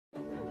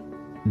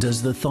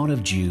Does the thought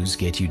of Jews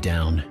get you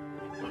down?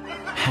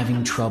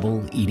 Having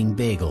trouble eating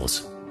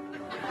bagels?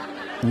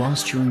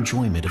 Lost your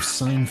enjoyment of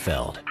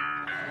Seinfeld?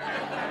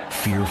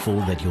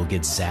 Fearful that you'll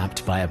get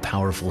zapped by a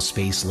powerful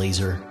space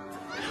laser?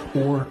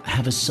 Or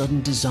have a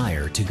sudden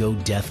desire to go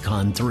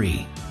DEFCON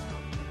 3?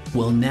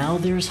 Well, now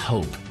there's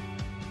hope.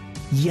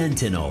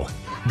 Yentanyl,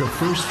 the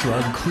first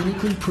drug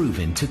clinically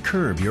proven to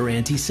curb your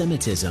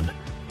antisemitism.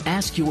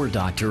 Ask your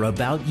doctor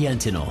about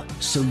Yentanyl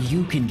so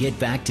you can get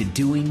back to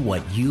doing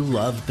what you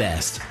love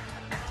best.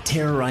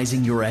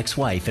 Terrorizing your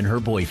ex-wife and her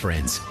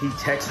boyfriends. He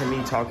texting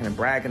me, talking and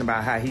bragging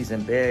about how he's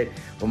in bed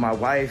with my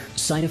wife.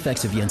 Side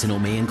effects of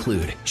Yentanyl may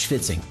include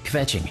schwitzing,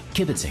 kvetching,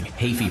 kibitzing,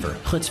 hay fever,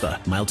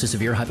 chutzpah, mild to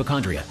severe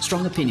hypochondria,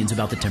 strong opinions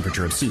about the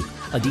temperature of soup,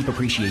 a deep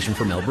appreciation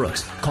for Mel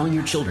Brooks, calling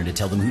your children to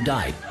tell them who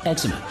died,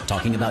 eczema,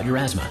 talking about your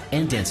asthma,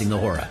 and dancing the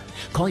hora.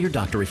 Call your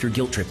doctor if your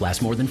guilt trip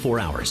lasts more than 4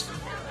 hours.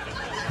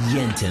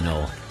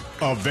 Yentanyl.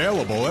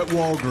 Available at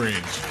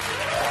Walgreens.